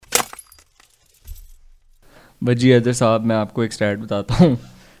वजी अदर साहब, मैं आपको एक स्टैट बताता हूँ,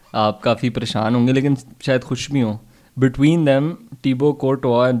 आप काफ़ी परेशान होंगे लेकिन शायद खुश भी हों. Between them, Thibaut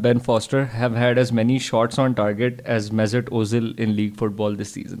Courtois and Ben Foster have had as many shots on target as Mesut Ozil in league football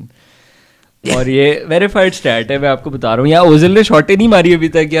this season. और ये वेरीफाइड स्टैट है, मैं आपको बता रहा हूँ. या ओजिल ने शॉटें नहीं मारी अभी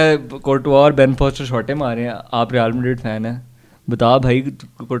तक, या कोर्टवा और बेन फॉस्टर शॉटें मारे हैं. आप रियल मैड्रिड फैन है, बता भाई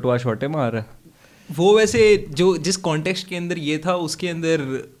कोर्टवा शॉटें मार रहा है. वो वैसे जो जिस कॉन्टेक्स्ट के अंदर ये था उसके अंदर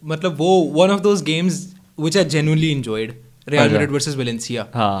मतलब वो one of those games which I genuinely enjoyed, real Madrid versus Valencia.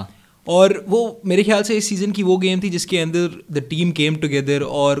 हाँ, और वो मेरे ख्याल से इस सीज़न की वो गेम थी जिसके अंदर द टीम केम टुगेदर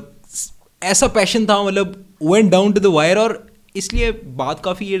और ऐसा पैशन था, मतलब went down to the wire. और इसलिए बात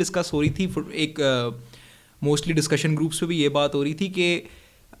काफ़ी ये डिस्कस हो रही थी, एक मोस्टली डिस्कशन ग्रुप्स पे भी ये बात हो रही थी कि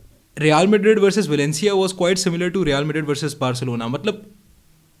real Madrid versus Valencia was quite similar to real Madrid versus Barcelona. मतलब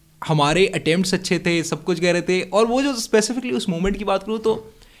हमारे अटेम्प्ट्स अच्छे थे, सब कुछ कह रहे थे. और वो जो स्पेसिफिकली उस मोमेंट की बात करूँ तो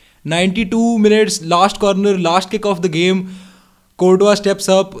 92 minutes, last corner, last kick off the game, कोर्टवा steps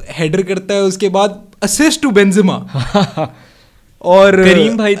up, header करता है, उसके बाद असिस्ट टू बेंजेमा. और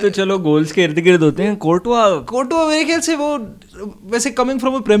करीम भाई तो चलो गोल्स के इर्द गिर्द होते हैं, कोर्टवा मेरे ख्याल से वो वैसे coming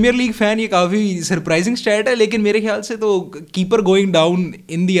from a premiere league fan ये काफ़ी सरप्राइजिंग स्टैट है, लेकिन मेरे ख्याल से तो keeper going down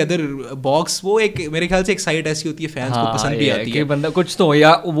in the other box, वो एक मेरे ख्याल से एक साइड ऐसी होती है फैंस को पसंद भी आती है. बंदा कुछ तो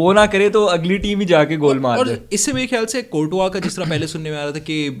या वो ना करे तो अगली टीम ही जाके गोल मार दे. और इससे मेरे ख्याल से कोर्टवा का जिस तरह पहले सुनने में आ रहा था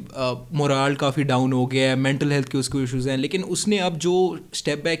कि मोराल काफ़ी डाउन हो गया है, मेंटल हेल्थ के उसको इशूज़ हैं, लेकिन उसने अब जो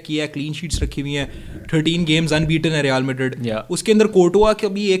स्टेप बैक किया, क्लीन शीट्स रखी हुई हैं, 13 गेम्स अनबीटन है रियल मैड्रिड. उसके अंदर कोर्टवा का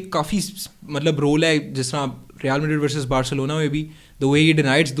भी एक काफ़ी मतलब रोल है, जिस तरह रियल मैड्रिड वर्सेस बार्सिलोना में भी द वे ही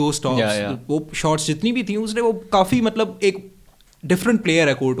डिनाइड्स दो स्टॉप्स, वो शॉट्स जितनी भी थी उसने, वो काफ़ी मतलब एक डिफरेंट प्लेयर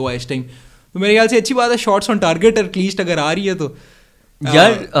है कोर्टवा इस टाइम. तो मेरे ख्याल से अच्छी बात है, शॉट्स ऑन टारगेट एटलीस्ट अगर आ रही है तो.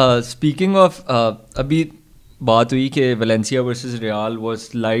 यार स्पीकिंग ऑफ, अभी बात हुई कि Valencia versus real was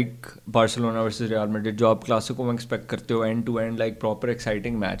like Barcelona versus real Madrid, जो आप क्लासिको में एक्सपेक्ट करते हो and to and like proper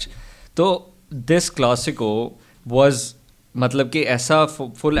exciting match. तो दिस क्लासिको वाज मतलब कि ऐसा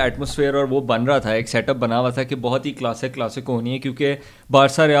फुल एटमॉस्फेयर और वो बन रहा था, एक सेटअप बना हुआ था कि बहुत ही क्लासिक होनी है, क्योंकि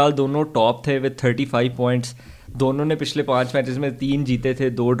बारसा रियाल दोनों टॉप थे विद 35 पॉइंट्स. दोनों ने पिछले 5 मैचेस में 3 जीते थे,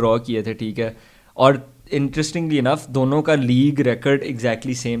 2 ड्रॉ किए थे, ठीक है. और इंटरेस्टिंगली इनफ दोनों का लीग रिकॉर्ड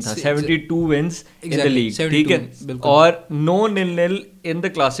एग्जैक्टली सेम था, 72 विंस इन द लीग, ठीक है. और no 0-0 in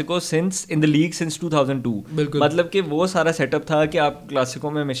the Clasico since in the league since 2002. मतलब कि वो सारा सेटअप था कि आप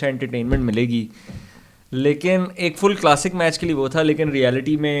क्लासिको में हमेशा एंटरटेनमेंट मिलेगी, लेकिन एक फुल क्लासिक मैच के लिए वो था. लेकिन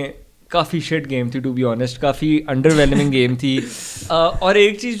रियलिटी में काफ़ी शिट गेम थी, टू बी ऑनेस्ट, काफ़ी अंडरवेलमिंग गेम थी. और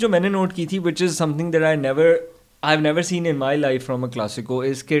एक चीज़ जो मैंने नोट की थी, which is something that I have never seen in my life from a Clasico,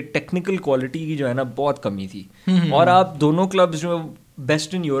 इसके टेक्निकल क्वालिटी की जो है ना बहुत कमी थी. और आप दोनों क्लब्स जो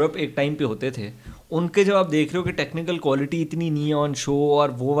बेस्ट इन यूरोप एक टाइम पे होते थे, उनके जब आप देख रहे हो कि टेक्निकल क्वालिटी इतनी नहीं है ऑन शो,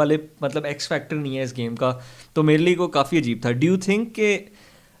 और वो वाले मतलब एक्स फैक्टर नहीं है इस गेम का, तो मेरे लिए वो काफ़ी अजीब था. डू यू थिंक कि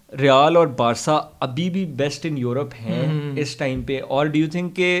रियाल और बारसा अभी भी बेस्ट इन यूरोप हैं इस टाइम पे, और डू यू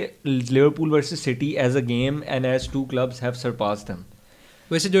थिंक के Liverpool versus city as a game and as to clubs have surpassed them?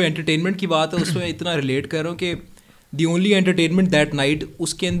 वैसे जो एंटरटेनमेंट की बात है उसमें इतना रिलेट कर रहा हूँ कि the only entertainment that night,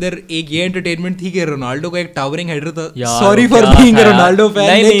 उसके अंदर एक ये एंटरटेनमेंट थी कि रोनाल्डो का एक टावरिंग हेडर था. Sorry for being a Ronaldo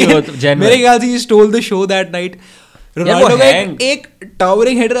fan, लेकिन मेरे ख्याल से he stole the show that night. Ronaldo का एक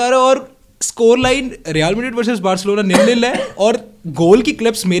टावरिंग हेडर आ रहा है और score line real Madrid versus Barcelona 0-0 है, और गोल की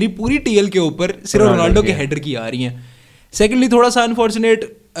क्लिप्स मेरी पूरी टीएल के ऊपर सिर्फ रोनाल्डो के हेडर की आ रही हैं. सेकेंडली थोड़ा सा अनफॉर्चुनेट,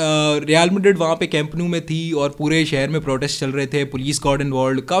 रियल मैड्रिड वहाँ पे कैंप नू में थी और पूरे शहर में प्रोटेस्ट चल रहे थे, पुलिस गॉट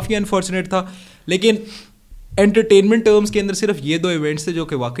इन्वॉल्व, काफ़ी अनफॉर्चुनेट था. लेकिन एंटरटेनमेंट टर्म्स के अंदर सिर्फ ये 2 इवेंट्स थे जो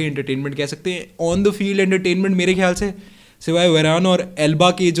कि वाकई एंटरटेनमेंट कह सकते हैं. ऑन द फील्ड एंटरटेनमेंट मेरे ख्याल से सिवाय वेरान और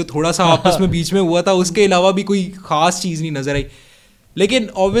एल्बा के जो थोड़ा सा आपस में बीच में हुआ था, उसके अलावा भी कोई ख़ास चीज़ नहीं नज़र आई. लेकिन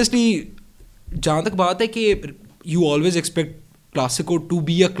ऑब्वियसली जहाँ तक बात है कि you always expect Clasico to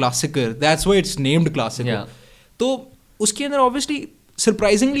be a क्लासिकर, that's why it's named Clasico. तो उसके अंदर ऑब्वियसली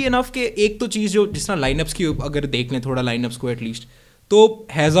सरप्राइजिंगली इनफ कि एक तो चीज़ जो जिस तरह लाइनअप्स की अगर देख लें थोड़ा लाइनअप्स को एटलीस्ट, तो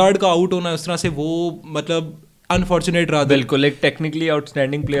हैजार्ड का आउट होना उस तरह से वो मतलब अनफॉर्चुनेट रहा. बिल्कुल, एक टेक्निकली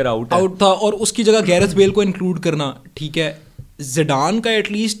आउटस्टैंडिंग प्लेयर आउट था, और उसकी जगह गैरेथ बेल को इंक्लूड करना, ठीक है. जिडान का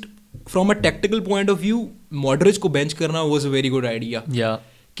at least from a tactical point of view Modric को बेंच करना was a very good idea.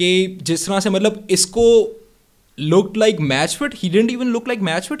 कि जिस तरह से मतलब इसको looked like match fit, he didn't even look like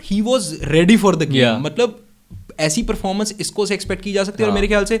match fit, he was ready for the game. मतलब ऐसी परफॉर्मेंस इसको से एक्सपेक्ट की जा सकती है. और मेरे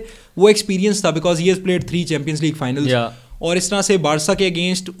ख्याल से वो एक्सपीरियंस था, because he has played 3 champions league finals, और इस तरह से बारसा के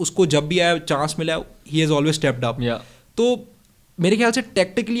अगेंस्ट उसको जब भी आया चांस मिला, ही हैज ऑलवेज स्टेप्ड अप. तो मेरे ख्याल से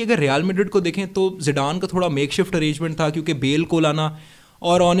टेक्टिकली अगर रियल मैड्रिड को देखें तो जिडान का थोड़ा मेक शिफ्ट अरेंजमेंट था, क्योंकि बेल को लाना,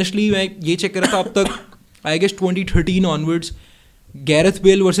 और ऑनेस्टली मैं ये चेक कर रहा था अब तक I guess 2013 onwards Gareth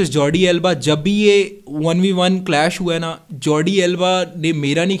Bale versus Jordi Elba, जब भी ये 1v1 क्लैश हुआ है ना, जॉर्डी एल्बा ने,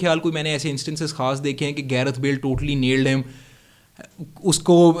 मेरा नहीं ख्याल कोई मैंने ऐसे इंस्टेंसेस खास देखे हैं कि Gareth Bale totally nailed him,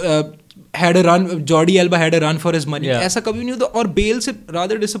 उसको had a run, Jordi Elba had a run for his money, ऐसा कभी नहीं होता. और बेल से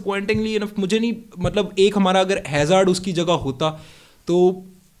रादर डिसअपॉइंटिंगली मुझे नहीं, मतलब एक हमारा अगर हैजार्ड उसकी जगह होता तो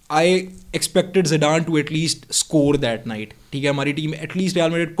I expected ज़िडान to at least score that night. ठीक है, हमारी team at least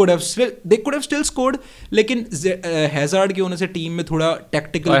real Madrid could have still scored, लेकिन हैजार्ड के होने से टीम में थोड़ा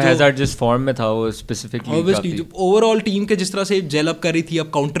टैक्टिकल, हैजार्ड जिस फॉर्म में था वो स्पेसिफिकली ऑब्वियसली ओवरऑल टीम के जिस तरह से जेल अप कर रही थी,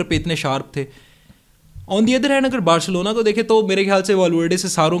 अब काउंटर पे इतने शार्प थे. ऑन दी अदर हैंड अगर बार्सिलोना को देखे तो मेरे ख्याल से वाल्वर्डे से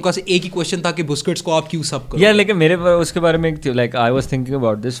सारों का से एक ही क्वेश्चन था कि बुस्केट्स को आप क्यों सब करो. यार लेकिन मेरे उसके बारे में like I was thinking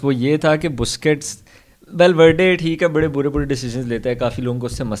about this, वो ये था कि बुस्केट्स वेलवर्डे ठीक है बड़े बुरे डिसीजंस लेता है, काफ़ी लोगों को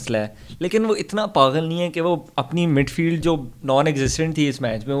उससे मसला है, लेकिन वो इतना पागल नहीं है कि वो अपनी मिडफील्ड जो नॉन एग्जिस्टेंट थी इस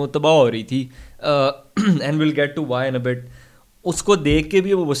मैच में वो तबाह हो रही थी, and will get to why in a bit, उसको देख के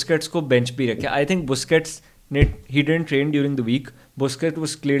भी वो बुस्केट्स को बेंच भी रखे. आई थिंक बुस्केट्स ने he didn't train during the week, Busquets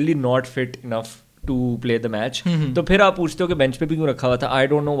was clearly not fit enough to play the match. तो फिर आप पूछते हो कि बेंच पे भी क्यों रखा हुआ था, I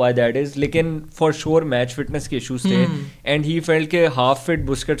don't know why that is, लेकिन फॉर श्योर मैच फिटनेस के इश्यूज थे, एंड ही फेल्ट के हाफ फिट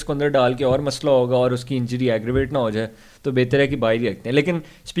बुस्केट्स को अंदर डाल के और मसला होगा और उसकी इंजरी एग्रीवेट ना हो जाए, तो बेहतर है कि बाहर ही रखते हैं. लेकिन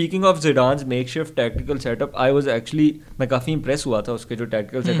speaking of ज़िडान्स makeshift tactical setup, I was actually, मैं काफ़ी इंप्रेस हुआ था उसके जो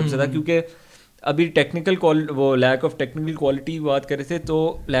टैक्टिकल सेटअप से था, क्योंकि अभी टेक्निकल वो लैक ऑफ टेक्निकल क्वालिटी बात कर रहे थे,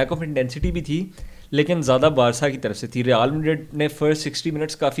 तो लैक ऑफ इंटेंसिटी भी थी, लेकिन ज़्यादा बारसा की तरफ से थी. रियल मैड्रिड ने फर्स्ट 60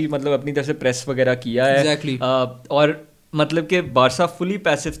 मिनट्स काफ़ी मतलब अपनी तरफ से प्रेस वगैरह किया है. Exactly. और मतलब कि बारसा फुली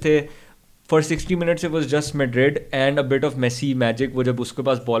पैसिव थे for 60 minutes. It was just Madrid and a bit of Messi magic. वो जब उसके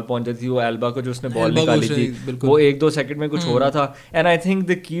पास बॉल पहुंच जाती थी, वो एल्बा को जो उसने बॉल निकाली थी, वो 1-2 सेकंड में कुछ हो रहा था. And I think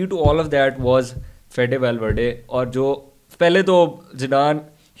the key to all of that was फेडे Valverde. और जो पहले तो ज़िडान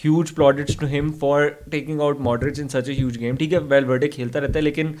huge प्लॉडिट्स to him for taking out Modric in such a huge game. ठीक है, वेलवर्डे खेलता रहता है,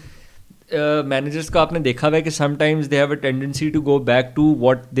 लेकिन मैनेजर्स का आपने देखा हुआ है कि sometimes they have a tendency to go back to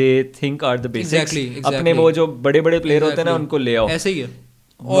what they think are the basics. अपने वो जो बड़े प्लेयर होते हैं ना, उनको ले आओ. ऐसे ही है.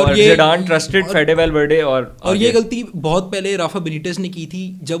 और ये ज़िडान ट्रस्टेड फेडे वेलवर्डे. और ये गलती बहुत पहले राफा बेनिटेस ने की थी,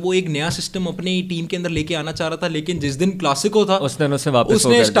 जब वो एक नया सिस्टम अपनी टीम के अंदर लेके आना चाह रहा था, लेकिन जिस दिन क्लासिको था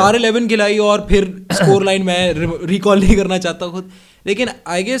उसने स्टार 11 खिलाई और फिर स्कोर लाइन में रिकॉल नहीं करना चाहता खुद. लेकिन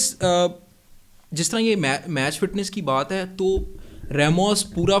आई गेस जिस तरह ये मैच फिटनेस की बात है, तो रेमोस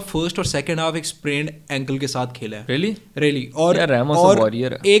पूरा फर्स्ट और सेकंड हाफ एक स्प्रेन्ड एंकल के साथ खेला है. रियली और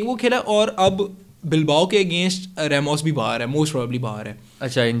एक वो खेला, और अब बिलबाओ के अगेंस्ट रेमोस भी बाहर है, मोस्ट प्रोबेबली बाहर है.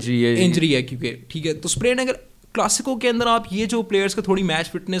 अच्छा, इंजरी है क्योंकि ठीक है, तो स्प्रेन्ड अगर क्लासिको के अंदर आप ये जो प्लेयर्स का थोड़ी मैच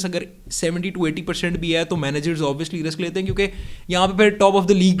फिटनेस अगर 70 to 80% भी है, तो मैनेजर्स ऑब्वियसली रिस्क लेते हैं, क्योंकि यहाँ पे फिर टॉप ऑफ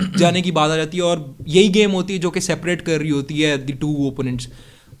द लीग जाने की बात आ जाती है, और यही गेम होती है जो कि सेपरेट कर रही होती है द टू ओपोनेंट्स.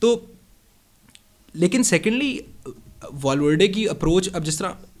 तो लेकिन सेकेंडली वाल्वर्डे की अप्रोच, अब जिस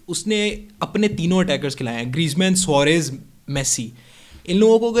तरह उसने अपने तीनों अटैकर्स खिलाए हैं, ग्रीजमैन, सुआरेज, मेसी, इन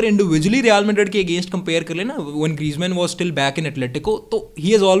लोगों को अगर इंडिविजुअली रियल मैड्रिड के अगेंस्ट कंपेयर कर लेना, when Griezmann was still back in Atletico, तो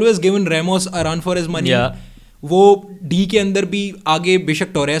he has always given Ramos a run for his money. वो डी के अंदर भी आगे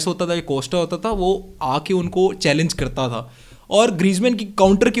बेशक टोरेस होता था या कोस्टा होता था, वो आके उनको चैलेंज करता था, और ग्रीजमैन की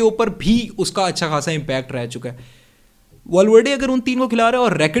काउंटर के ऊपर भी उसका अच्छा खासा इम्पैक्ट रह चुका है. वाल्वर्डे अगर उन तीन को खिला रहा है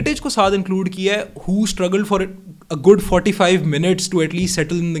और रैकेटिज को साथ इंक्लूड किया है, who struggled for a good 45 minutes to at least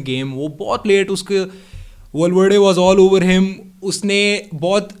settle in the game. वो बहुत लेट, उसके Valverde was all over him. उसने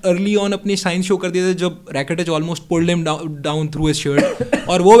बहुत अर्ली ऑन अपने साइंस शो कर दिए थे जब Rakitic almost pulled him down through his shirt.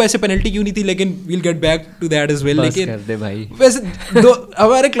 और वो वैसे पेनल्टी क्यों नहीं थी, लेकिन we'll get back to that as well. लेकिन भाई वैसे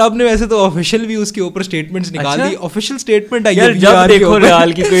हमारे क्लब ने वैसे तो ऑफिशियल भी उसके ऊपर स्टेटमेंट्स निकाल दी. ऑफिशियल स्टेटमेंट आई है, जब देखो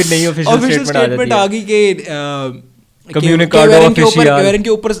रियल की कोई नई ऑफिशियल स्टेटमेंट आ गई के केवेरन के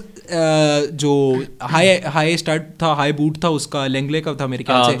ऊपर जो हाई स्टार्ट था, हाई बूट था उसका, लेंगले का था मेरे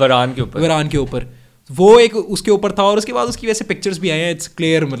ख्याल से, वरान के ऊपर वो एक उसके ऊपर था. और उसके बाद उसकी वैसे पिक्चर्स भी आए हैं, इट्स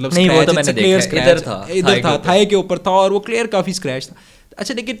क्लियर, मतलब इधर था, थाई के ऊपर था, और वो क्लियर काफी स्क्रैच था.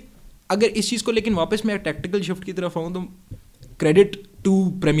 अच्छा, लेकिन अगर इस चीज़ को, लेकिन वापस मैं टैक्टिकल शिफ्ट की तरफ आऊँ, तो credit to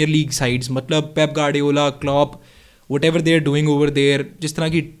premiere league sides, मतलब Pep Guardiola, Klopp, whatever they are doing over there, जिस तरह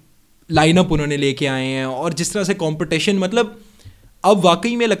की लाइनअप उन्होंने लेके आए हैं, और जिस तरह से कंपटीशन, मतलब अब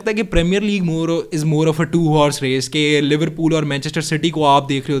वाकई में लगता है कि premiere league is more of a 2 horse race. के लिवरपूल और मैनचेस्टर सिटी को आप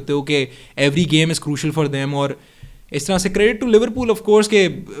देख रहे होते हो कि every game is crucial for them. और इस तरह से credit to Liverpool of course के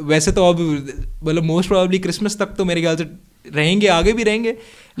वैसे तो अब मतलब मोस्ट प्रोबेबली क्रिसमस तक तो मेरे ख्याल से रहेंगे, आगे भी रहेंगे,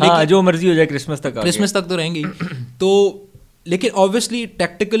 लेकिन जो मर्जी हो जाए क्रिसमस तक तो रहेंगे. तो लेकिन ऑब्वियसली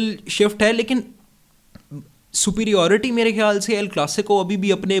टैक्टिकल शिफ्ट है, लेकिन सुपीरियॉरिटी मेरे ख्याल से एल क्लासिको अभी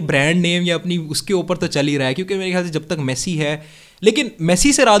भी अपने ब्रांड नेम या अपनी उसके ऊपर तो चल ही रहा है, क्योंकि मेरे ख्याल से जब तक मेसी है, लेकिन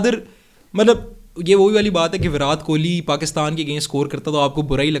मेसी से रादर मतलब ये वही वाली बात है कि विराट कोहली पाकिस्तान के अगेंस्ट स्कोर करता तो आपको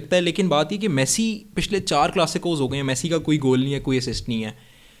बुरा ही लगता है, लेकिन बात ये कि मेसी पिछले 4 क्लासिकोज हो गए हैं, मेसी का कोई गोल नहीं है, कोई असिस्ट नहीं है,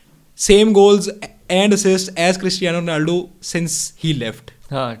 same goals and assist as Cristiano Ronaldo since he left.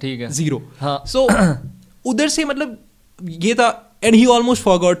 हाँ ठीक है, 0। हाँ सो उधर से मतलब ये था, and he almost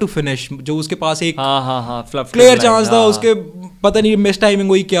forgot to finish, जो उसके पास एक क्लियर चांस था, उसके पता नहीं मिस टाइमिंग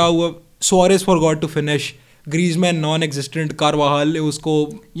हुई क्या हुआ, Suarez forgot to finish, Griezmann non existent, Carvajal ने उसको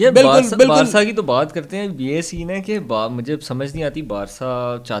ये बारसा की तो बात करते हैं। ये सीन है कि मुझे समझ नहीं आती बारसा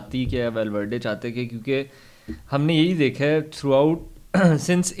चाहती क्या है, वेलवर्डे चाहते क्या, क्योंकि हमने यही देखा है थ्रू आउट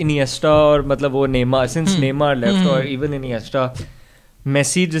सिंस इनिएस्टा और मतलब वो नेमार, सिंस नेमार लेफ्ट और इवन इनिएस्टा,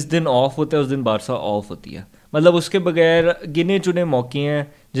 मेसी जिस दिन ऑफ होता है उस दिन बारसा ऑफ होती है। मतलब उसके बगैर गिने चुने मौके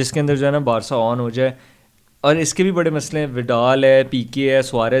हैं जिसके अंदर जो है ना बारसा ऑन हो जाए, और इसके भी बड़े मसले हैं। विडाल है, पीके है,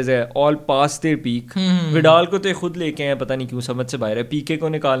 सुआरेज है, all past their peak. Vidal को तो खुद लेके हैं, पता नहीं क्यों समझ से बाहर है। पीके को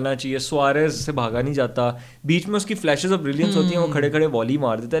निकालना चाहिए, सुआरेज से भागा नहीं जाता, बीच में उसकी फ्लैशेस ऑफ ब्रिलियंस होती हैं, वो खड़े खड़े वॉली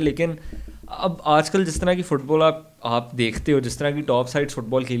मार देता है। लेकिन अब आजकल जिस तरह की फुटबॉल आप देखते हो, जिस तरह की टॉप साइड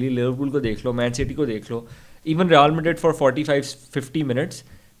फुटबॉल खेली, लिवरपूल को देख लो, मैन सिटी को देख लो, even Real Madrid for 45-50 minutes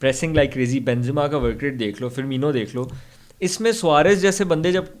pressing like crazy, Benzema का वर्क रेट देख लो, फिरमीनो देख लो। इसमें सुआरेज जैसे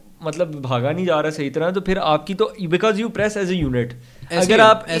बंदे जब मतलब भागा नहीं जा रहा सही तरह, तो फिर आपकी तो because you press as a unit, अगर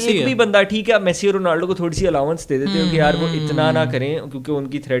आप एक भी बंदा, ठीक है आप मेसी और रोनाल्डो को थोड़ी सी अलाउंस दे देते हो कि यार वो इतना ना करें क्योंकि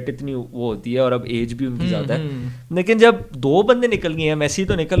उनकी थ्रेट इतनी वो होती है और अब एज भी उनकी ज़्यादा है। लेकिन जब 2 बंदे निकल गए हैं, मेसी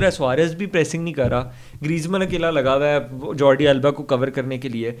तो निकल रहा है, सुआरेज भी प्रेसिंग नहीं कर रहा, ग्रीजमैन अकेला लगा हुआ है जॉर्डी अल्बा को कवर करने के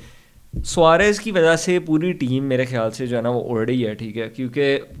लिए। सुआरेज की वजह से पूरी टीम मेरे ख्याल से जो है ना वो ओढ़ ही है, ठीक है,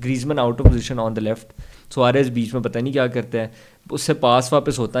 क्योंकि Griezmann out of position on the left, Suarez बीच में पता नहीं क्या करते हैं, उससे पास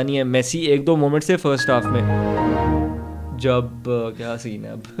वापस होता नहीं है। मेसी 1-2 मोमेंट से फर्स्ट हाफ में, जब क्या सीन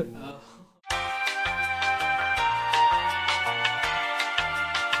है अब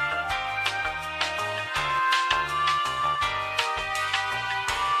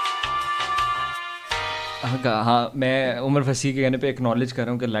हाँ, मैं उमर फसी के कहने पे एक्नॉलेज कर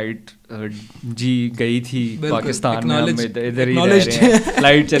रहा हूँ कि लाइट जी गई थी पाकिस्तान में, हम इधर ही रह रहे हैं,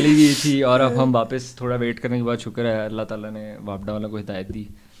 लाइट चली गई थी और अब हम वापस थोड़ा वेट करने के बाद शुक्र है अल्लाह ताला ने वापडा वाला को हिदायत दी,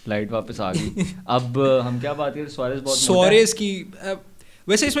 लाइट वापस आ गई। अब हम क्या बात करें, सुआरेज की।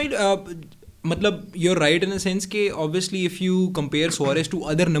 वैसे इसमें मतलब you're right in a sense कि obviously if you compare Suarez to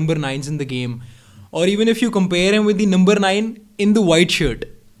other number 9s in the game, और even if you compare him with the number 9 in the white shirt,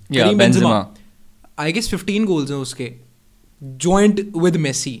 Benzema, I guess 15 goals हैं उसके joint with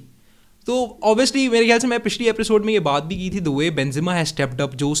Messi. तो obviously मेरे ख्याल से मैं पिछली episode में ये बात भी की थी, the way Benzema has stepped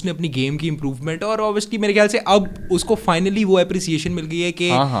up, जो उसने अपनी गेम की इंप्रूवमेंट, और ऑब्वियसली मेरे ख्याल से अब उसको फाइनली वो एप्रिसिएशन मिल गई है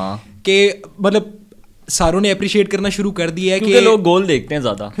कि मतलब सारों ने अप्रिशिएट करना शुरू कर दिया है कि लोग गोल देखते हैं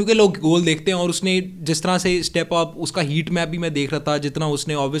ज़्यादा, क्योंकि लोग गोल देखते हैं। और उसने जिस तरह से स्टेप अप, उसका हीट मैप भी मैं देख रहा था, जितना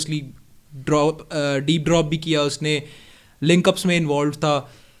उसने ऑब्वियसली डीप ड्रॉप भी किया, उसने लिंकअप्स में इन्वॉल्व था,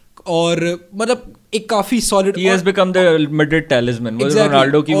 और मतलब एक काफी solid, he has become the Madrid talisman, वो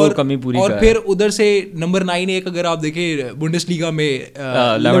रोनाल्डो की वो कमी पूरी और फिर उधर से नंबर 9 एक अगर आप देखें बुंडेसलीगा में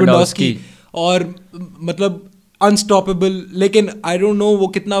लेवेंडोव्स्की, और मतलब अनस्टॉपेबल। लेकिन आई डोंट नो वो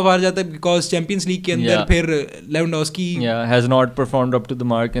कितना बार जाता है, बिकॉज चैंपियंस लीग के अंदर फिर Lewandowski has not performed up to the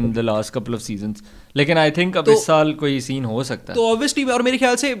mark in the last couple of seasons. लेकिन आई थिंक अब इस साल कोई सीन हो सकता है, तो ऑब्वियसली। और मेरे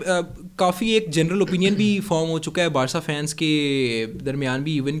ख्याल से काफ़ी एक जनरल ओपिनियन भी फॉर्म हो चुका है बार्सा फैंस के दरमियान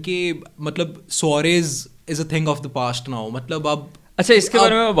भी, इवन के मतलब Suarez is a thing of the past now. मतलब अब अच्छा, इसके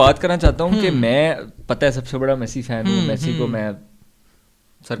बारे में मैं बात करना चाहता हूँ कि मैं पता है सबसे बड़ा मेसी फैन हूँ, मेसी को मैं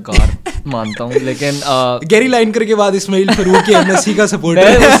सरकार मानता हूँ, लेकिन गैरी लाइनकर के बाद इस्माइल फरूकी मेसी का सपोर्टर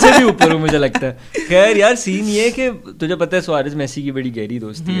है, उससे भी ऊपर हूँ मुझे लगता है। खैर यार, सीन ये है कि तुझे पता है सुआरेज मेसी की बड़ी गहरी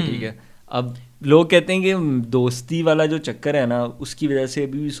दोस्ती है, ठीक है। अब लोग कहते हैं कि दोस्ती वाला जो चक्कर है ना, उसकी वजह से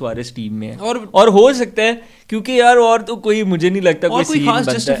अभी भी सुआरेज टीम में है, और हो सकता है क्योंकि यार और तो कोई मुझे नहीं लगता कोई खास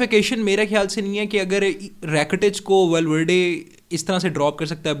जस्टिफिकेशन मेरे ख्याल से नहीं है कि अगर रैकेटिच को वेलवर्डे इस तरह से ड्रॉप कर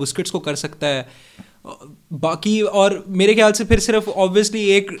सकता है, बुस्केट्स को कर सकता है, बाकी। और मेरे ख्याल से फिर सिर्फ ऑब्वियसली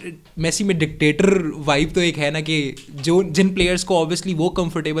एक मेसी में डिक्टेटर वाइब तो एक है ना, कि जो जिन प्लेयर्स को ऑब्वियसली वो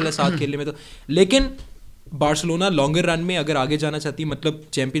कंफर्टेबल है साथ खेलने में, तो लेकिन बार्सिलोना लॉन्गर रन में अगर आगे जाना चाहती है, मतलब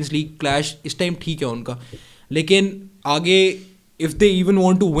चैंपियंस लीग क्लैश इस टाइम ठीक है उनका, लेकिन आगे if they even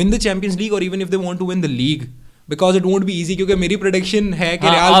want to win the Champions league और even if they want to win the league, because it won't be easy, क्योंकि मेरी प्रेडिक्शन है कि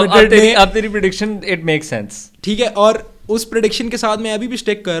रियल मैड्रिड ने, अब तेरी प्रेडिक्शन इट मेक्स सेंस, ठीक है, और उस प्रेडिक्शन के साथ मैं अभी भी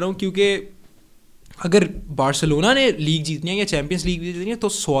स्टिक कर रहा हूँ, क्योंकि अगर बार्सिलोना ने लीग जीतनी है या चैंपियंस लीग जीतनी है तो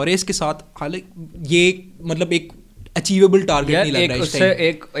सुआरेज के साथ हालांकि ये मतलब एक अचीवेबल टारगेट नहीं लग रहा है। उससे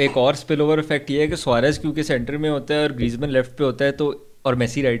एक और स्पिल ओवर इफेक्ट ये है कि सुआरेज क्योंकि सेंटर में होता है और ग्रीजमैन लेफ्ट पे होता है, तो और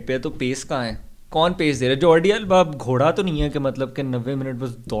मेसी राइट पे है, तो पेस कहाँ है? कौन पेस दे रहा है? जॉर्डी अल्बा घोड़ा तो नहीं है कि मतलब कि 90 मिनट बस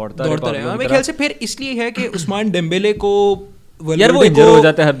दौड़ता रहे। मेरे ख्याल से फिर इसलिए है कि उस्मान डेम्बेले को यार वो इंजर हो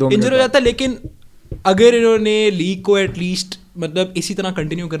जाता है हर 2 मिनट, इंजर हो जाता है। लेकिन अगर इन्होंने लीग को एटलीस्ट मतलब इसी तरह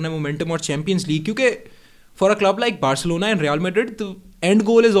कंटिन्यू करना है मोमेंटम और चैंपियंस लीग, क्योंकि for a club like Barcelona and real Madrid the end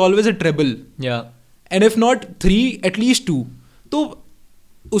goal is always a triple, and if not 3 at least 2। तो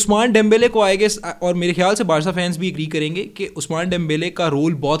उस्मान डेम्बेले को आएगा, और मेरे ख्याल से बार्सा फैंस भी एग्री करेंगे कि उस्मान डेम्बेले का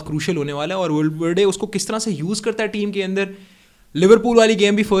रोल बहुत क्रूशियल होने वाला है, और वल्वर्डे उसको किस तरह से यूज़ करता है टीम के अंदर। लिवरपूल वाली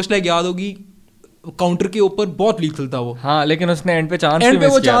गेम भी फर्स्ट लेग याद होगी, काउंटर के ऊपर बहुत लीथल था वो। हाँ, लेकिन उसने एंड पे चांस मिस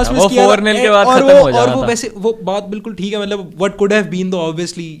किया था। वो 4-0 के बाद खत्म हो जाना था। वो वैसे वो बात बिल्कुल ठीक है, मतलब व्हाट कुड हैव बीन, तो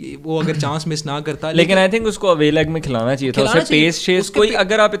ऑब्वियसली वो अगर चांस मिस ना करता। लेकिन आई थिंक उसको अवे लेग में खिलाना चाहिए था, उसे पेस शेस कोई।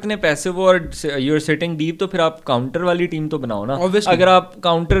 अगर आप इतने पैसिव और यू आर सिटिंग डीप तो फिर आप काउंटर वाली टीम तो बनाओ ना। अगर आप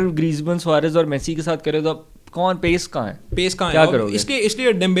काउंटर ग्रीजमैन, सुआरेज और मेसी के साथ करें तो कौन पेस कहाँ है, क्या करोगे?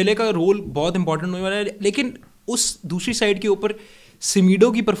 इसलिए डेम्बेले का रोल बहुत इंपॉर्टेंट होने वाला है। लेकिन उस दूसरी साइड के ऊपर सिमीडो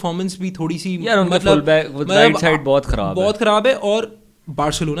की परफॉर्मेंस भी थोड़ी सी मतलब राइट साइड बहुत खराब है। और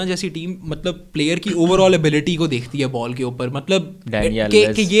बार्सिलोना जैसी टीम मतलब प्लेयर की ओवरऑल एबिलिटी को देखती है बॉल के ऊपर, मतलब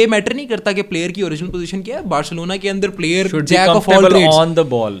कि ये मैटर नहीं करता कि प्लेयर की ओरिजिनल पोजीशन क्या है। बार्सिलोना के अंदर player Jack of all trades on the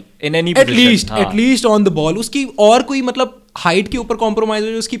ball in any position, at least on the ball. उसकी और कोई मतलब हाइट के ऊपर कॉम्प्रोमाइज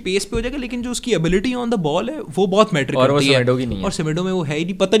हो, उसकी पेस पे हो जाएगा, लेकिन जो उसकी एबिलिटी ऑन द बॉल है वो बहुत मैटर करती है। और सिमेडो में वो है ही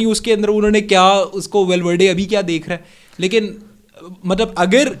नहीं, पता नहीं उसके अंदर उन्होंने क्या, उसको वेलवर्डे अभी क्या देख रहा है। लेकिन मतलब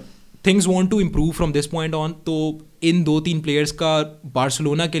अगर things want to improve from this point on, तो इन 2-3 प्लेयर्स का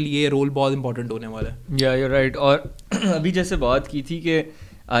बार्सिलोना के लिए रोल बहुत इंपॉर्टेंट होने वाला है। या यू राइट। और अभी जैसे बात की थी कि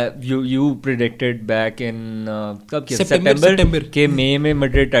you predicted back in कब किया सितंबर के मई में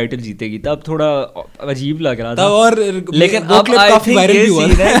मैड्रिड टाइटल जीतेगी, तब थोड़ा अजीब लग रहा था। और लेकिन अब आई थिंक ये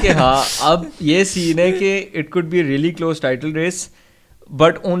सीन है कि हाँ, अब ये सीन है कि it could be really close title race,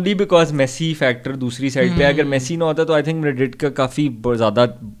 but only because Messi factor दूसरी साइड पे। अगर मेसी ना होता तो आई थिंक मैड्रिड का काफ़ी ज़्यादा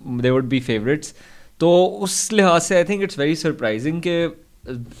दे वुड बी फेवरेट्स। तो उस लिहाज से I think it's very surprising कि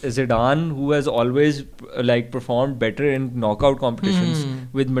Zidane, who has always like performed better in knockout competitions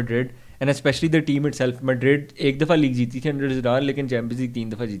with Madrid, and especially the team itself. Madrid एक दफ़ा लीग जीती थी अंडर Zidane, लेकिन चैंपियंस लीग 3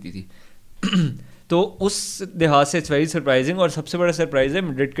 दफ़ा जीती थी। तो उस लिहाज से इट्स वेरी सरप्राइजिंग। और सबसे बड़ा सरप्राइज है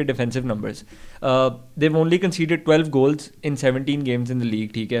मैड्रिड के defensive numbers. they've only conceded 12 goals in 17 games in the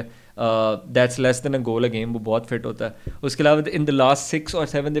league, ठीक है, that's less than a goal a game, वो बहुत फिट होता है। उसके अलावा in the last 6 or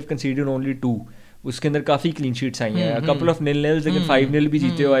 7 they've conceded only 2, उसके अंदर काफ़ी क्लीन शीट्स आई हैं, कपल ऑफ 0-0, लेकिन 5-0 भी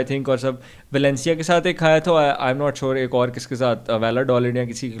जीते हो आई थिंक। और सब वेलेंसिया के साथ एक खाया था, आई एम नॉट श्योर एक और किसके साथ, वैलाडोलिड या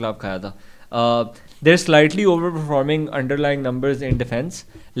किसी के खिलाफ खाया था। देर slightly over performing underlying numbers in defence,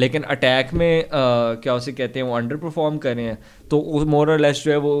 लेकिन अटैक में क्या उसे कहते हैं, वो अंडर परफॉर्म कर रहे हैं। तो मोर और लेस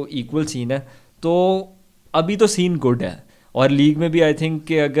जो है वो इक्वल सीन है। तो अभी तो सीन गुड है। और लीग में भी आई थिंक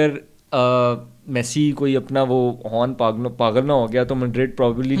कि अगर मेसी कोई अपना वो हॉर्न पागल ना हो गया तो मैड्रिड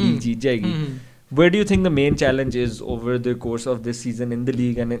प्रॉबेबली लीग जीत जाएगी। Where do you think the main challenge is over the course of this season in the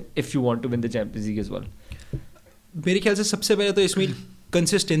league and if you want to win the Champions League as well? मेरे ख्याल से सबसे पहले तो इसमें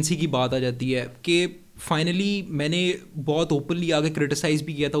consistency की बात आ जाती है कि फाइनली मैंने बहुत ओपनली आगे क्रिटिसाइज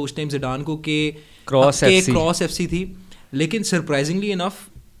भी किया था उस टाइम ज़िडान को कि क्रॉस एफसी थी, लेकिन surprisingly enough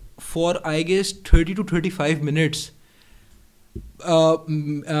for I guess 30 to 35 minutes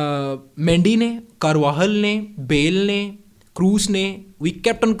Mendy ने, कारवाहल ने, बेल ने, क्रूस ने, we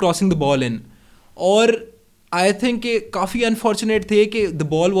kept on crossing the ball in. और आई थिंक काफ़ी अनफॉर्चुनेट थे कि the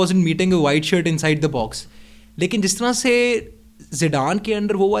ball was in meeting a white shirt inside the box. लेकिन जिस तरह से ज़िडान के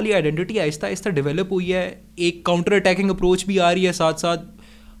अंडर वो वाली आइडेंटिटी आहिस्ता आहिस्ता डेवलप हुई है, एक काउंटर अटैकिंग अप्रोच भी आ रही है साथ साथ,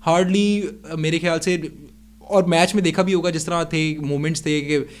 हार्डली मेरे ख्याल से, और मैच में देखा भी होगा जिस तरह थे मोमेंट्स थे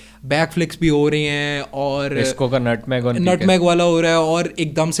कि बैक फ्लिक्स भी हो रहे हैं और इसको का नटमैग वाला हो रहा है और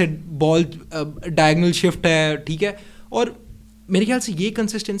एकदम से बॉल डायगोनल शिफ्ट है, ठीक है। और मेरे ख्याल से ये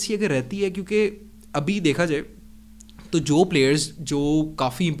कंसिस्टेंसी अगर रहती है, क्योंकि अभी देखा जाए तो जो प्लेयर्स जो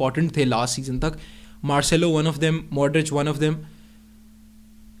काफ़ी इंपॉर्टेंट थे लास्ट सीजन तक, Marcelo one of them, Modric one of them,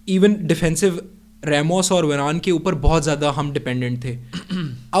 even defensive Ramos और वरान के ऊपर बहुत ज़्यादा हम डिपेंडेंट थे।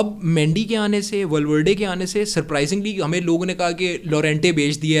 अब मेंडी के आने से, वल्वर्डे के आने से सरप्राइजिंगली हमें लोगों ने कहा कि लोरेंटे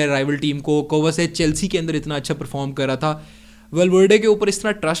बेच दिया है राइवल टीम को, कोवासेच चेल्सी के अंदर इतना अच्छा परफॉर्म कर रहा था, वल्वर्डे के ऊपर इस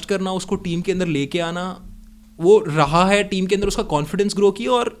तरह ट्रस्ट करना, उसको टीम के अंदर लेके आना, वो रहा है टीम के अंदर, उसका कॉन्फिडेंस ग्रो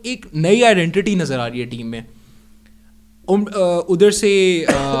किया और एक नई आइडेंटिटी नज़र आ रही है टीम में। उधर से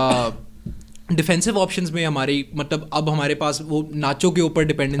डिफेंसिव ऑप्शंस में हमारी मतलब अब हमारे पास वो नाचो के ऊपर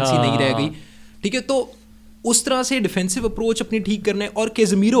डिपेंडेंसी नहीं रह गई, ठीक है। तो उस तरह से डिफेंसिव अप्रोच अपनी ठीक करने, और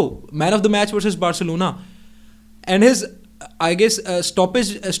Casemiro man of the match versus Barcelona, and his I guess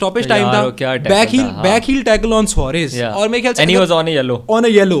stoppage time था, back heel tackle on Suarez, और मेरे ख्याल से and he was on a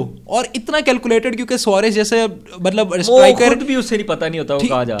yellow, और इतना कैलकुलेटेड क्योंकि सुआरेज जैसे मतलब स्ट्राइकर खुद भी उससे नहीं पता नहीं होता वो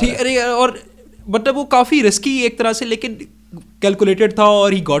कहां जा रहा है, अरे और मतलब वो काफी रिस्की एक तरह से, लेकिन कैलकुलेटेड था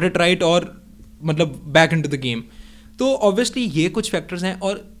और ही गॉट इट राइट, और मतलब बैक इनटू द गेम. तो ऑब्वियसली ये कुछ फैक्टर्स हैं,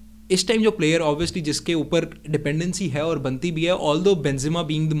 और इस टाइम जो प्लेयर ऑब्वियसली जिसके ऊपर डिपेंडेंसी है और बनती भी है, although Benzema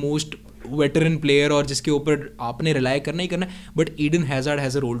being the most veteran player और जिसके ऊपर आपने रिलाई करना ही करना है, but Eden Hazard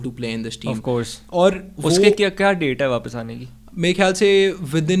has a role to play in this team. Of course. और उसके क्या डेट है वापस आने की? मेरे ख्याल से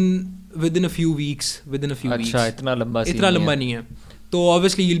within a few weeks. अच्छा, इतना लंबा नहीं है. तो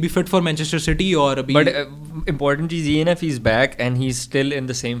obviously he will be fit for Manchester City. और अभी बट इंपॉर्टेंट चीज ये है ना, he is back and he is still in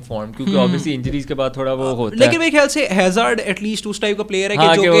the same form, क्योंकि ऑब्वियसली इंजरीज के बाद थोड़ा वो होता है. लेकिन मेरे ख्याल से हैजार्ड एटलीस्ट उस टाइप का प्लेयर है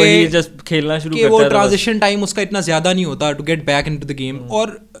कि जो कि जस्ट खेलना शुरू करता है, वो ट्रांजिशन टाइम उसका इतना ज्यादा नहीं होता to get back into the game.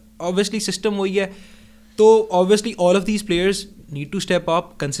 और ऑब्वियसली सिस्टम वही है, तो obviously all of these players need to step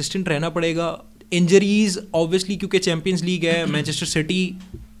up, consistent रहना पड़ेगा. इंजरीज ऑब्वियसली क्योंकि चैंपियंस लीग है, Manchester City,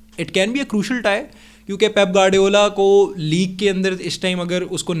 it can be a crucial tie, क्योंकि पेप गार्डियोला को लीग के अंदर इस टाइम अगर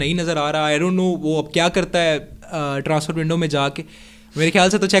उसको नहीं नज़र आ रहा, आई डोंट नो वो अब क्या करता है ट्रांसफर विंडो में जाके. मेरे ख्याल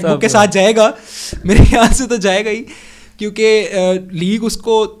से तो चेकबुक के साथ जाएगा, मेरे ख्याल से तो जाएगा ही, क्योंकि लीग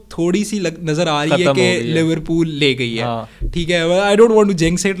उसको थोड़ी सी नज़र आ रही है कि लिवरपूल ले गई है. ठीक है, I don't want to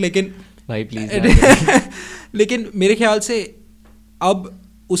jinx it, लेकिन भाई प्लीज लेकिन मेरे ख्याल से अब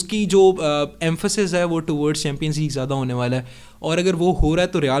उसकी जो एम्फसिस है वो टुवर्ड्स चैंपियंस लीग ज़्यादा होने वाला है. और अगर वो हो रहा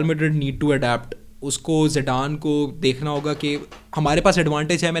है तो Real Madrid need to adapt. उसको ज़िडान को देखना होगा कि हमारे पास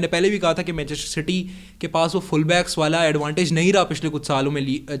एडवांटेज है. मैंने पहले भी कहा था कि मैनचेस्टर सिटी के पास वो फुल बैक्स वाला एडवांटेज नहीं रहा पिछले कुछ सालों में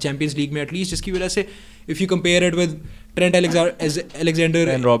चैंपियंस लीग में एटलीस्ट, जिसकी वजह से if you compare it with Trent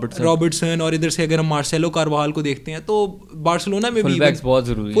Alexander Robertson, और इधर से अगर हम मार्सेलो कारवाल को देखते हैं तो बार्सिलोना में भी फुल बैक्स बहुत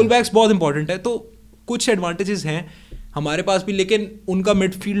ज़रूरी है, फुल बैक्स बहुत इंपॉर्टेंट है. तो कुछ एडवांटेजेस हैं हमारे पास भी, लेकिन उनका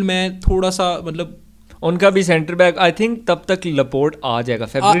मिडफील्ड में थोड़ा सा मतलब उनका भी सेंटर बैक आई थिंक तब तक लपोर्ट आ जाएगा,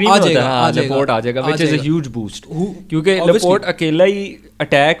 फरवरी में होता है लपोर्ट आ जाएगा, which is a huge boost, क्योंकि लपोर्ट अकेला ही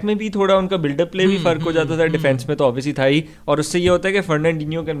अटैक में भी थोड़ा उनका बिल्डअप प्ले भी फर्क हो जाता था, डिफेंस में तो ऑब्वियसली था ही, और उससे ये होता है कि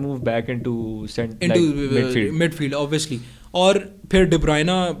Fernandinho can move back into midfield obviously. और फिर D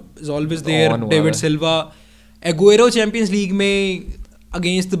Bruyne is always there, David Silva, Aguero champions league में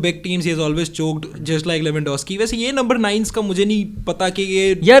against the big teams he has always choked just like Lewandowski. वैसे ये नंबर 9s का मुझे नहीं पता कि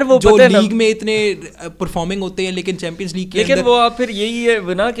ये यार वो जो लीग में इतने परफॉर्मिंग होते हैं, लेकिन चैंपियंस लीग के लेकिन वो आप फिर यही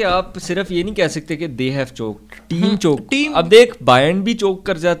है ना कि आप सिर्फ ये नहीं कह सकते कि दे हैव चोक्ड, टीम चोक. अब देख बायर्न भी चोक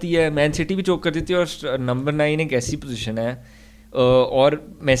कर जाती है, मैन सिटी भी चोक कर देती है, और नंबर 9 एक ऐसी पोजीशन है, और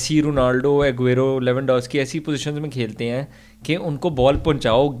मेसी, रोनाल्डो, एगुएरो, लेवेंडोस्की ऐसी पोजीशंस में खेलते हैं कि उनको बॉल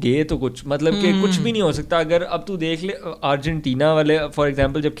पहुंचाओगे तो कुछ मतलब कि कुछ भी नहीं हो सकता. अगर अब तू देख ले अर्जेंटीना वाले फॉर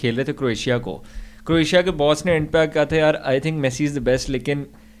एग्जांपल जब खेल रहे थे क्रोएशिया के बॉस ने एंड पे कहा था यार I think Messi is the best, लेकिन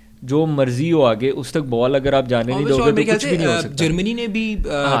जो मर्जी हो आगे उस तक बॉल अगर आप जाने नहीं दोगे तो कुछ भी नहीं हो सकता. जर्मनी ने भी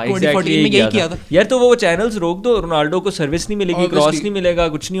 2014 में यही किया था यार. तो वो चैनल्स रोक दो, रोनाल्डो को सर्विस नहीं मिलेगी, क्रॉस नहीं मिलेगा,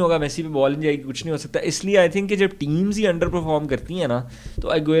 कुछ नहीं होगा, मेसी पे बॉल नहीं जाएगी, कुछ नहीं हो सकता. इसलिए आई थिंक कि जब टीम्स ही अंडर परफॉर्म करती हैं ना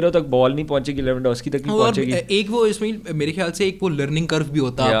तो एगुएरो तक बॉल नहीं पहुंचेगी, लेवेंडोस्की तक नहीं पहुंचेगी. एक वो इसमें मेरे ख्याल से एक वो लर्निंग कर्व भी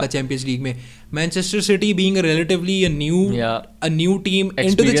होता है आपका चैंपियंस लीग में. Manchester City being relatively a new team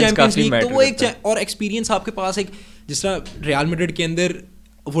into the Champions League, तो वो एक और एक्सपीरियंस आपके पास, एक जिस तरह रियल मैड्रिड के अंदर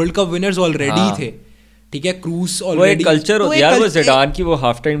वर्ल्ड कप विनर्स ऑलरेडी थे, ठीक है, क्रूस ऑलरेडी, वो एक कल्चर होता है यार. वो ज़िडान की वो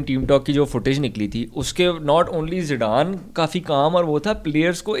हाफ टाइम टीम टॉक की जो फुटेज निकली थी उसके नॉट ओनली ज़िडान काफ़ी काम, और वो था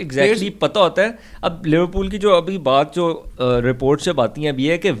प्लेयर्स को एग्जैक्टली पता होता है. अब लिवरपूल की जो अभी बात जो रिपोर्ट से आती है अभी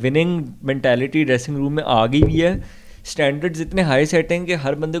है कि विनिंग मेंटालिटी ड्रेसिंग रूम में आ गई भी है, स्टैंडर्ड्स इतने हाई सेट हैं कि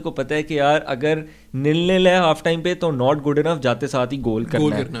हर बंदे को पता है कि यार अगर 0-0 है हाफ टाइम पे तो नॉट गुड इनफ, जाते साथ ही गोल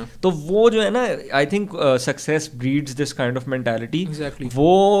करना है. तो वो जो है ना I think success breeds this kind of mentality.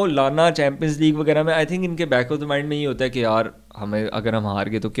 वो लाना चैंपियंस लीग वगैरह में आई थिंक इनके बैक ऑफ द माइंड में ये होता है कि यार हमें अगर हम हार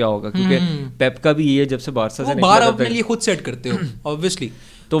गए तो क्या होगा, क्योंकि पेप का भी ये जब से बारसा से बाहर अपने लिए खुद सेट करते हो ऑब्वियसली.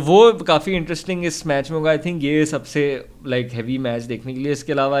 तो वो काफ़ी इंटरेस्टिंग इस मैच में होगा. आई थिंक ये सबसे लाइक हैवी मैच देखने के लिए.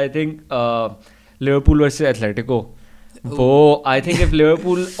 इसके अलावा I think Liverpool versus Atletico, वो I think if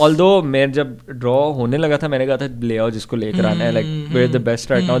Liverpool although मैं जब ड्रॉ होने लगा था मैंने कहा था ले आओ जिसको लेकर आना है, like where the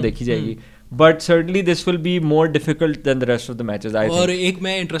best right now देखी जाएगी, but certainly this will be more difficult than the rest of the matches I think. और एक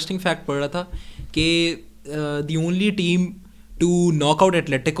मैं इंटरेस्टिंग फैक्ट पढ़ रहा था कि the only team to knock out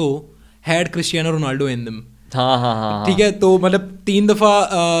Atletico had Cristiano Ronaldo in them. हाँ ठीक है, तो मतलब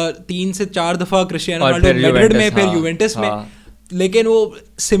 3 से 4 दफा क्रिस्टियानो रोनाल्डो मैड्रिड में, फिर यूवेंटस में, लेकिन वो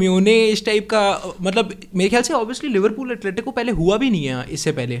सिमियोने इस टाइप का, मतलब मेरे ख्याल से ऑब्वियसली लिवरपूल एटलेटिको पहले हुआ भी नहीं है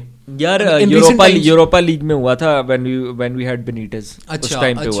इससे पहले यार. यूरोपा लीग में हुआ था when we had Benitez. उस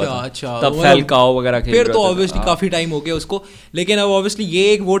टाइम पे हुआ था. तब फैल्काओ वगैरह खेल रहा था. फिर तो ऑब्वियसली काफी टाइम हो गया उसको. लेकिन अब ऑब्वियसली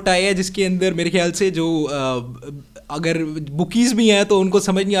ये एक वोट आया है जिसके अंदर मेरे ख्याल से जो अगर बुकीज भी हैं तो उनको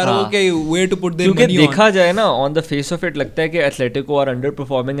समझ नहीं आ रहा कि where to put their money. क्योंकि देखा जाए ना on the face of it लगता है कि Atletico are under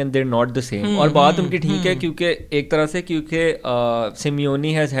performing and they are not the same. और बात उनकी ठीक है क्योंकि एक तरह से क्योंकि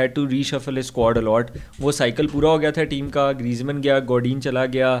Simeone has had to reshuffle his squad a lot. वो साइकिल पूरा हो गया था टीम का. ग्रीजमैन गया, गॉर्डीन चला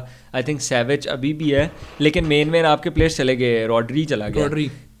गया, आई थिंक सैविच अभी भी है, लेकिन मेन आपके प्लेयर्स चले गए. रॉड्री चला गया.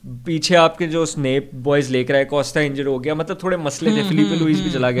 पीछे आपके जो स्नेप बॉयज लेकर आए, कोस्टा इंजर हो गया, मतलब थोड़े मसले थे. फिलिपे लुइस भी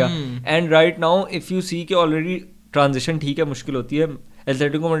चला गया. And right now if you see के ऑलरेडी ट्रांजिशन ठीक है मुश्किल होती है.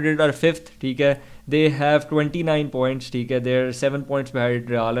 एटलेटिको मैड्रिड आर 5th, ठीक है. दे हैव 29 पॉइंट्स, ठीक है. They are 7 points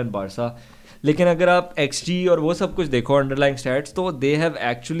behind real and Barca. लेकिन अगर आप XG और वो सब कुछ देखो अंडरलाइंग स्टैट्स, तो दे हैव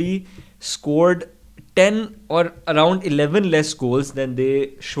एक्चुअली स्कोर्ड 10 और around 11 less goals then they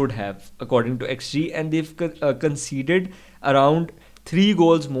should have according to XG, and Dev considered around 3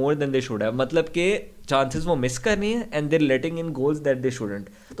 goals more than they should have. मतलब के चांसेस वो मिस कर रही हैं and there letting in goals that they shouldn't.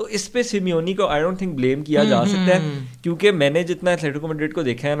 तो इस पे सिमियोनी को आई डोंट थिंक ब्लेम किया जा सकता है, क्योंकि मैंने जितना एथलेटिको मैड्रिड को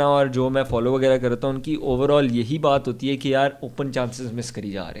देखा है ना, और जो मैं फॉलो वगैरह करता हूँ, उनकी ओवरऑल यही बात होती है कि यार ओपन चांसेस मिस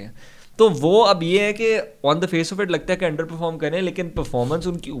करी जा रहे हैं. तो वो अब ये है कि on the face of it लगता है कि अंडर परफॉर्म करें, लेकिन परफॉर्मेंस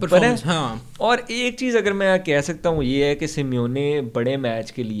उनकी ऊपर है. हाँ. और एक चीज अगर मैं कह सकता हूँ ये है कि सिमियोने बड़े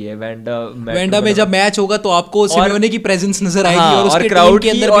मैच के लिए वेंडा में जब मैच होगा तो आपको सिमियोने की प्रेजेंस नजर आएगी. हाँ, और क्राउड के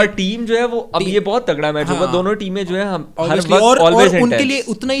अंदर और टीम जो है वो अब ये बहुत तगड़ा मैच होगा. दोनों टीमें जो है हम हर वक्त ऑलवेज उनके लिए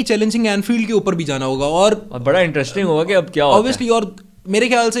उतना ही चैलेंजिंग एनफील्ड के ऊपर भी जाना होगा और बड़ा इंटरेस्टिंग होगा कि अब क्या होगा ऑब्वियसली. और मेरे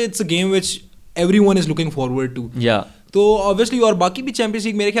ख्याल से it's a game which everyone is looking forward to. या तो ऑब्वियसली और बाकी भी चैंपियंस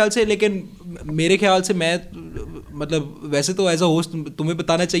लीग मेरे ख्याल से. लेकिन मेरे ख्याल से मैं मतलब वैसे तो एज अ होस्ट तुम्हें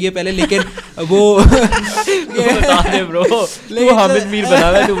बताना चाहिए पहले, लेकिन वो बता दे ब्रो, तू हामिद मीर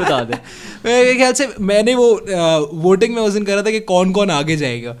बना, तू बता दे. मेरे ख्याल से मैंने वो वोटिंग में उस दिन करा था कि कौन कौन आगे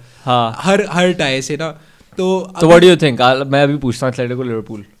जाएगा. हाँ, हर टाई से ना. तो व्हाट डू यू थिंक? मैं अभी पूछता हूँ Atletico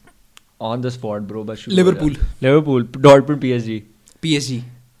Liverpool on the spot bro. बस लिवरपूल डॉर्टमुंड PSG.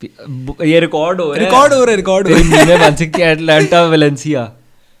 ये रिकॉर्ड हो रहा है. बन सकती है Atlanta Valencia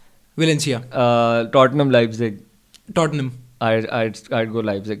Tottenham Leipzig. I'd go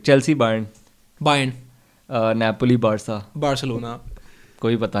Leipzig. Chelsea Bayern Napoli Barcelona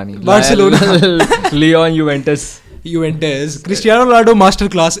कोई पता नहीं. Barcelona Leone Juventus Cristiano Ronaldo master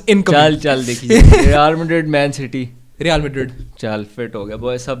class income. चल देखिए. Real Madrid man city. Real Madrid चल फिट हो गया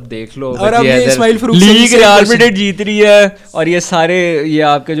बॉय. सब देख लो. और अब ये Ismail Farooq league real Madrid जीत रही है. और ये सारे ये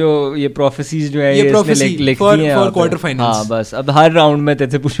आपके जो ये प्रोफेसीज जो है ये लिखती हैं फॉर क्वार्टर फाइनल्स. हाँ बस अब हर राउंड में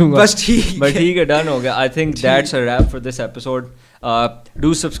तेरे से पूछूंगा. बस ठीक है, डन हो गया. I think that's a rap for this episode.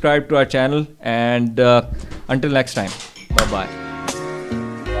 Do subscribe to our channel and until next time, bye bye.